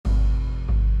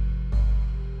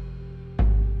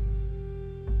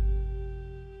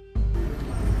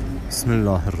بسم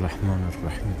الله الرحمن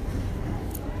الرحیم.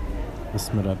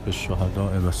 بسم رب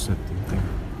الشهداء و الصدیقین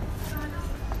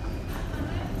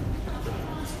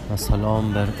و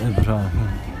سلام بر ابراهیم.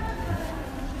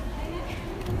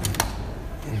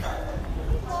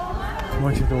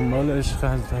 ما که دنبال عشق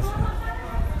حضرت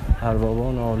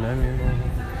اربابان عالمیم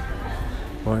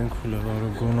با این کوله‌وار و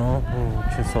گناه و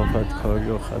کثافت کاری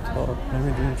و خطا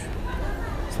نمیدونیم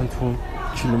اصلا تو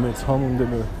کیلومترها مونده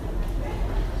به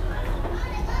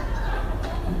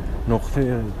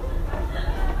نقطه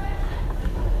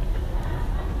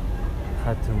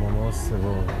خط مناسب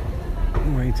و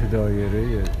محیط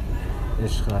دایره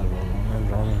عشق اربابان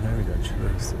رامون نمیدن چه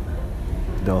برسه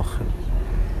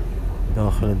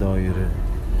داخل دایره.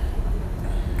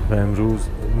 و امروز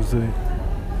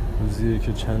روزیه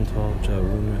که چند تا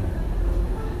جوون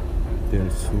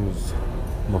دلسوز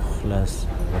مخلص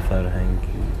و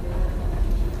فرهنگی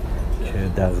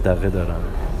که دغدغه دارن،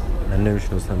 من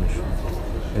نمیشناسمشون،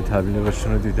 این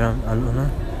تبلیغشون رو دیدم، الان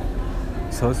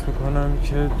احساس میکنم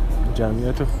که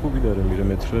جمعیت خوبی داره میره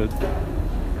مترو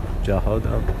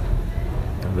جهادم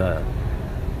و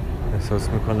احساس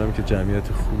میکنم که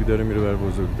جمعیت خوبی داره میره بر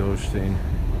بزرگداشت این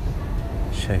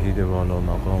شهید والا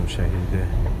مقام، شهید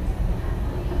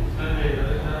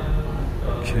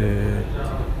که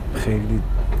خیلی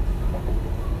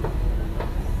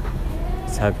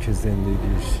سبک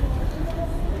زندگیش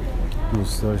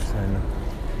دوست داشتن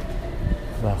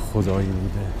و خدایی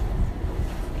بوده،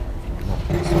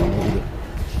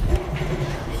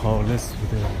 خالص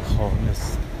بوده،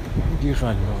 خالص بی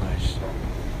غلاش.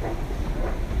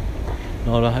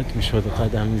 ناراحت میشد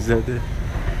قدم میزده،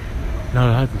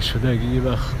 ناراحت میشد اگه یه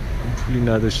وقت پولی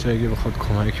نداشته، اگه بخواد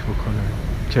کمک بکنه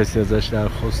کسی ازش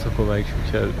درخواست کمک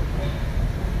میکرد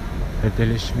به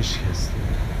دلش میشکسته.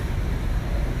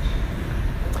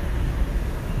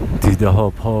 دیده ها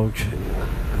پاک،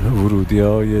 ورودی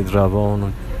های روان و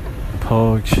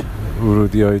پاک،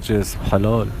 ورودی های جسم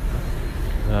حلال. و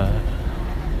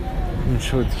این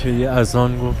شد که یه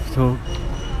اذان گفت و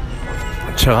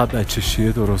چقدر بچه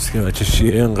شیعه درست که بچه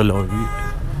شیعه انقلابی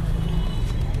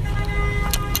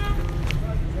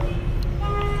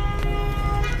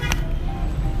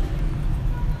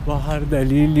با هر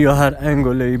دلیل یا هر انگ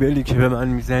و لیبلی که به من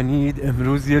میزنید،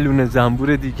 امروز یه لونه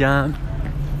زنبور دیگه هم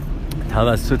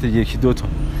توسط یکی دو تا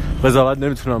قضاوت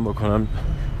نمیتونم بکنم،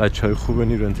 بچه های خوب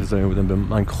نیرو انتظامی بودن، به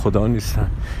من که خدا نیستم،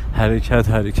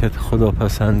 حرکت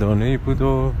خداپسندانه‌ای بود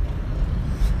و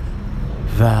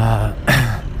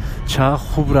چقدر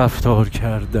خوب رفتار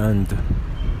کردند.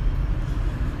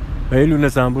 و یه لونه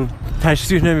زنبور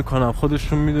تشریح نمی کنم،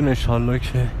 خودشون میدونه انشالله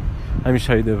که همین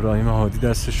شهید ابراهیم هادی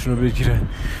دستشون رو بگیره.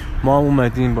 ما هم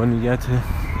اومدیم با نیت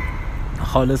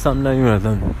خالص، هم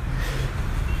نیومدن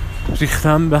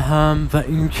ریختم به هم و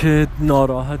این که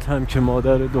ناراحتم که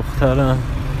مادر دخترم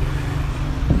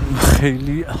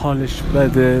خیلی حالش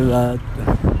بده و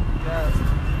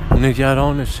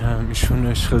نگرانشم. ایشون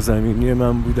عشق زمینی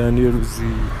من بودن یه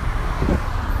روزی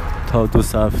تا 2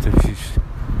 هفته پیش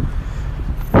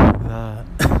و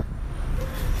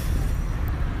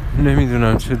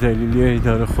نمیدونم چه دلیلی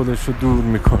داره خودش رو دور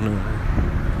میکنه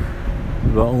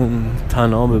و اون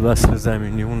تناب وصل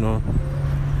زمینی اونو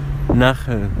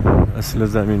نخه وصل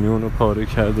زمینی اونو پاره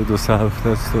کرده 2 هفته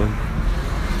است و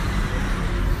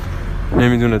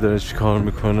نمیدونه داره چی کار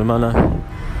میکنه. منم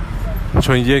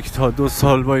چون 1 تا 2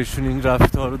 سال با ایشون این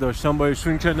رفتار رو داشتم، با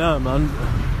ایشون که نه، من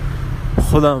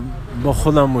با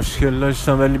خودم مشکل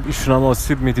داشتم ولی ایشون هم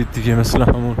آسیب میدید دیگه، مثل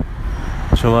همون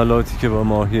جملاتی که با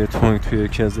ماهی تونگ توی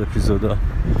یکی از اپیزودا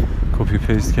کپی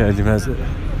پیست کردیم از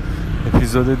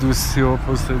اپیزود دوستی و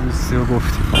پست دوستی و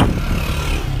گفتیم.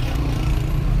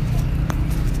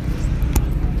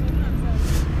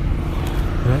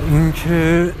 و این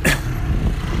که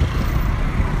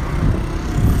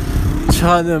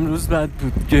چقدر امروز بد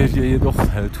بود گریه یه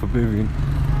دختر تو ببین،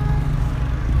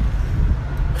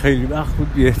 خیلی وقت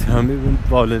بود بی احترامی به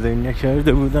والدین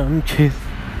نکرده بودم که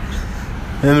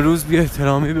امروز بی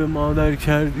احترامی به مادر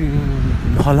کردیم.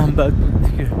 حالم بد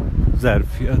بود دیگه،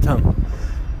 ظرفیتم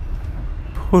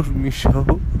پر میشه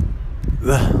و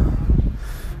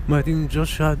اومد اینجا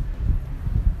شاید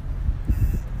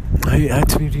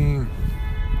هیئت میریم.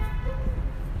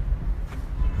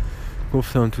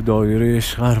 گفتم تو دایره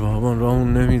عشق اربابان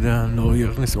رامون نمیدن،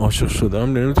 لایق نیست. عاشق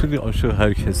شدم نمیتونی عاشق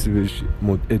هر کسی بشی،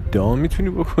 ادعا میتونی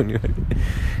بکنی ولی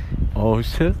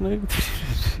عاشق نمیتونی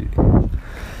بشی.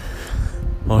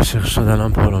 عاشق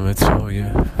شدنم پارامترهای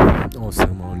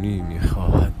آسمانی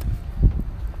میخواهد.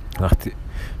 وقتی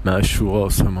معشوق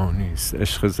آسمانی است،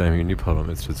 عشق زمینی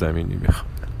پارامتر زمینی میخواد.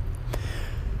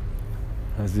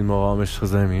 از این موقع عشق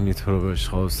زمینی تو رو به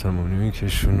عشق آسمانی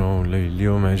میکشونه و لیلی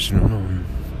و مجنون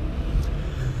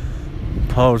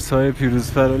پارسای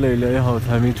پیروزفر و لیلای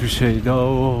حاتمی تو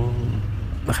شیدا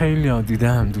و خیلی ها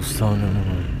دیدم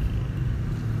دوستانمون.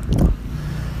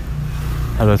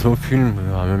 البته اون فیلم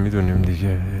همه میدونیم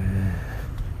دیگه.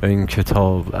 و این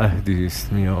کتاب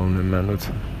عهدیست میان من و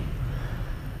تو،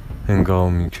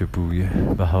 هنگامی که بوی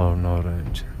بهار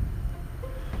نارنج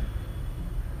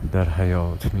در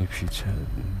حیات میپیچد،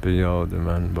 به یاد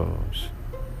من باش.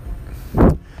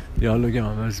 دیالوگم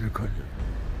عوض میکنیم.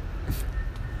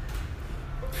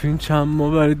 تو این چند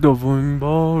ماه برای دومین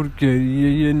بار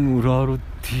گریه نورا رو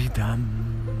دیدم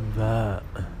و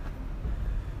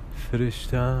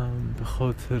فرشتم به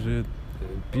خاطر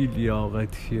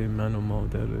بی‌لیاقتی من و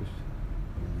مادرش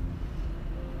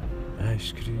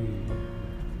اشک ریخت.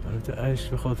 البته اشک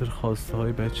به خاطر خواسته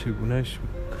های بچگونش بود،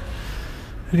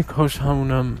 ولی کاش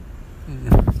همونم.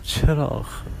 چرا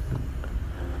آخه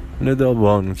ندا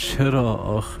بانو، چرا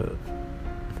آخه؟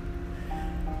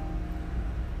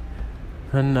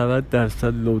 من 90%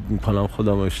 لود میکنم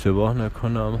خودم اشتباه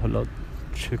نکنم، حالا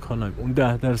چه کنم؟ اون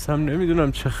 10%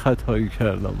 نمیدونم چه خطایی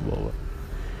کردم بابا.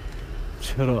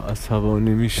 چرا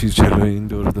عصبانی میشی جلوی این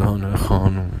دردانه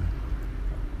خانوم؟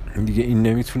 دیگه این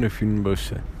نمیتونه فیلم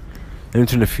باشه،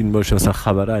 نمیتونه فیلم باشه مثلا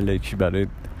خبر الکی برای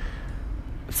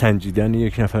سنجیدن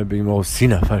یک نفر بگیم آقا 30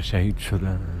 نفر شهید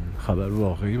شدن. خبر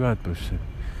واقعی باید باشه،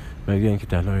 مگه اینکه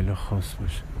دلایل خاص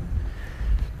باشه.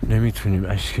 نمیتونیم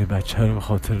اشک بچه رو به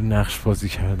خاطر نقش بازی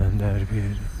کردن در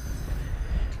بیاریم.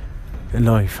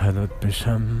 الهی فدات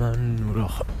بشم من نورا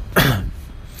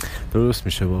درست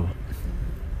میشه بابا.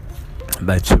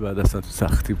 بچه بعد اصلا تو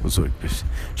سختی بزرگ بشه.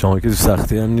 شما که تو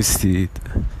سختی هم نیستید.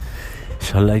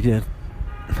 انشالله اگر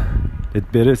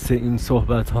برسه این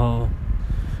صحبت ها،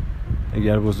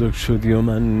 اگر بزرگ شدی و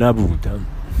من نبودم.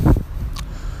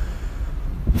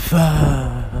 و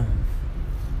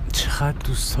چقدر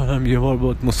دوست دارم یه بار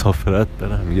باید مسافرت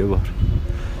برم، یه بار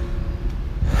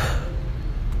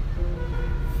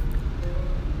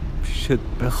پیشت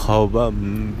بخوابم.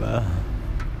 و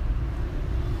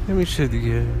نمیشه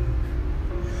دیگه.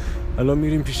 الان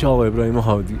میریم پیش آقا ابراهیم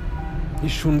هادی.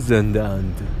 ایشون زنده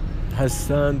اند،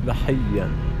 هستند و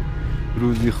حی‌اند،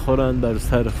 روزی خورند بر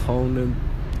سر خوان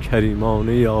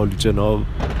کریمانه عالی جناب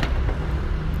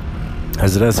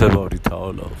حضرت باری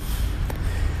تعالی.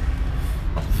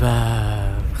 و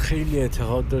خیلی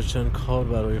اعتقاد داشتن کار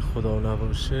برای خدا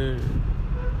نباشه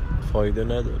فایده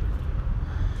نداره.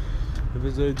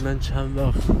 بذارید من چند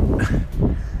وقت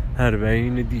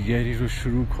 40 دیگری رو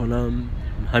شروع کنم.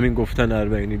 همین گفتن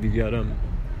 40 دیگرم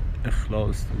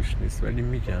اخلاص توش نیست، ولی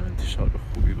میگم انتشار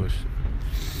خوبی باشه.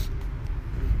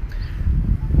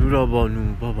 نورا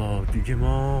بانو بابا دیگه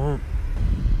ما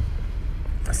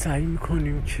سعی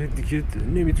میکنیم که دیگه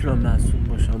نمیتونم معصوم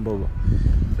باشم بابا،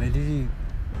 ولی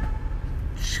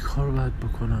چی کار باید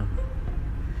بکنم؟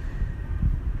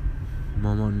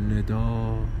 مامان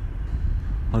ندا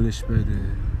حالش بده،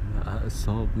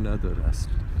 اعصاب نداره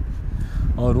اصلا،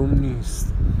 آروم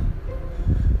نیست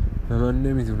و من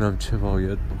نمیدونم چه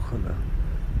باید بکنم.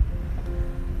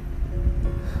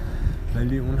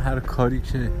 ولی اون هر کاری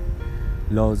که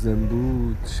لازم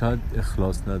بود شاید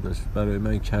اخلاص نداشت برای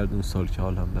من کرد اون سال که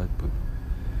حالم بد بود،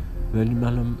 ولی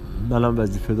منم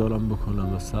وظیفه دارم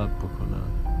بکنم و صبر بکنم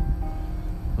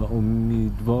و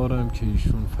امیدوارم که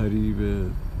ایشون فریب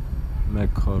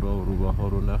مکارا و روباها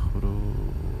رو نخوره و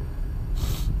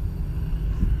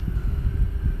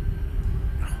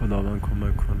خدا من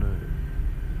کمک کنه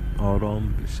آروم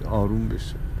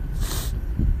بشه.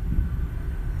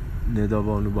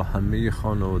 ندابانو با همه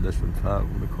خانوادهشون فرق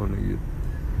میکنه، یه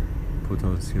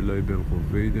پتانسیل های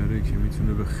بالقوه‌ای داره که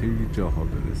میتونه به خیلی جاها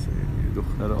برسه. یعنی یه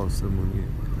دختر آسمونیه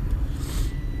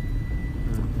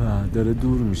و داره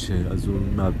دور میشه از اون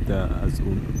مبدأ، از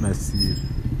اون مسیر.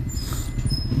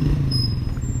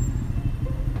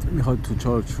 میخواد تو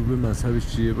چارچوب مذهب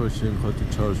شیعه باشه، میخواد تو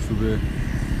چارچوب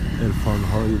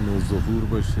عرفان‌های نوظهور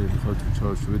باشه، میخواد تو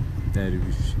چارچوب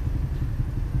درویشی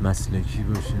مسلکی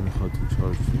باشه، میخواد تو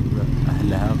چارچوب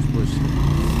اهل حق باشه.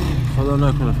 خدا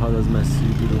نکنه فقط از مسیر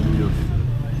بیرون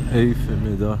بیفته. حیف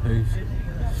ندا حیف.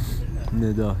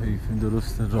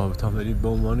 درسته رابطه ولی به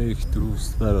عنوان یک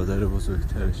دوست، برادر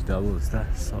بزرگترش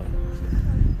 12 سال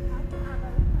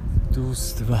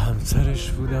دوست و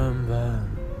همسرش بودم و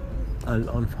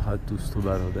الان فقط دوست و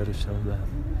برادرشم و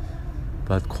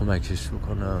باید کمکش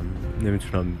بکنم.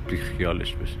 نمیتونم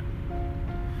بیخیالش بشم.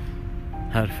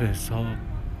 حرف حساب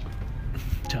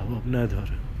جواب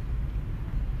نداره.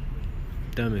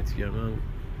 دمت گرم.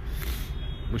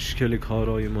 مشکل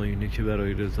کارهای ما اینه که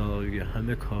برای رضای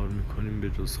همه کار میکنیم به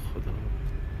جز خدا.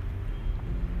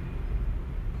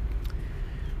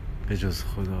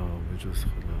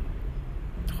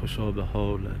 خوشا به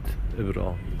حالت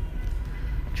ابراهیم.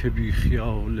 که بی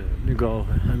خیال نگاه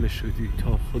همه شدی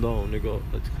تا خدا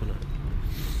نگاهت کند،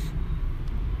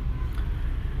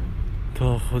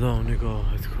 تا خدا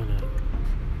نگاهت کند.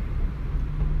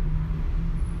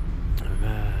 و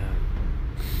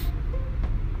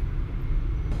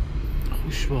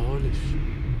خوش به حالش.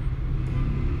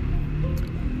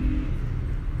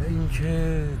 این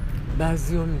که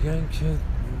بعضی ها میگن که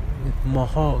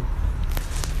محال،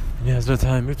 یعنی حضرت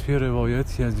امیر توی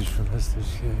روایتی از ایشون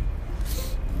هستش که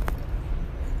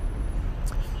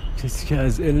کسی که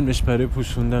از علمش برای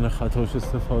پوشوندن خطاش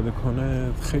استفاده کنه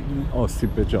خیلی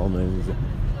آسیب به جامعه میزنه.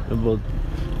 با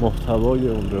محتوای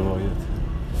اون روایت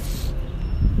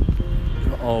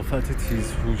آفت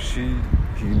تیزهوشی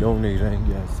حیله و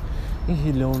نیرنگی است. این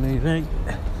حیله و نیرنگ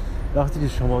وقتی که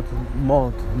شما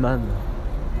من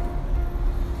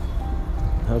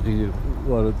تغییر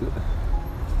وارد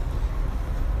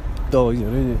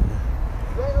دایره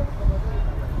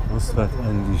مثبت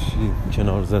اندیشی،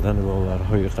 کنار زدن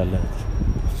باورهای غلط،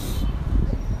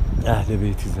 اهل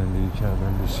بیتی زندگی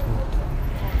کردن بشه،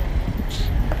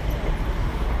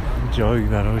 جایی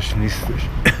براش نیستش.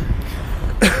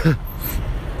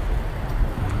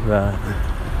 و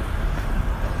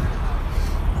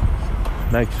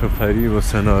مکر و فریب و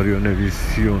سناریو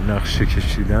نویسی و نقشه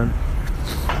کشیدن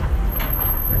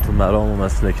تو مرام و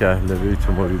مسلک اهل بیت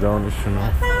و مریدانشون.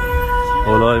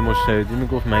 اولای مجتهدی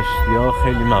میگفت مشتی ها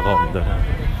خیلی مقام دارن،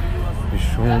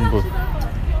 ایشون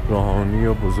روحانی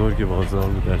و بزرگ بازار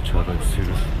بود در چهارراه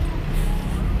روز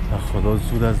و خدا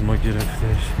زود از ما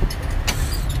گرفتش.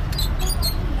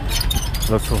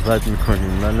 و صحبت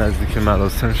میکنیم، من نزدیک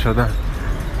مراسم شدم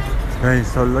و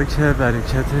انشالله که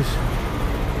برکتش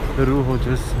به روح و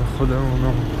جسم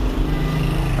خودمون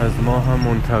از ما هم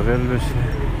منتقل بشه،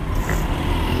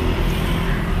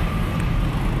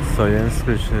 ساینس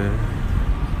بشه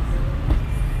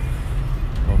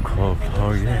با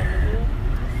کابل‌های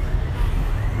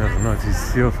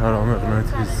مغناطیسی و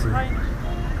فرامغناطیسی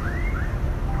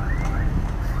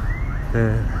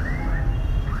به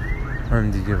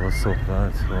هم دیگه با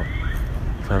صحبت، با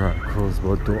تمرکز،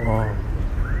 با دعا،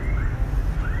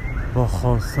 با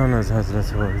خواستن از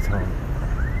حضرت باری تعالی.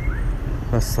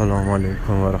 السلام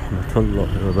علیکم و رحمت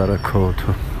الله و برکاته.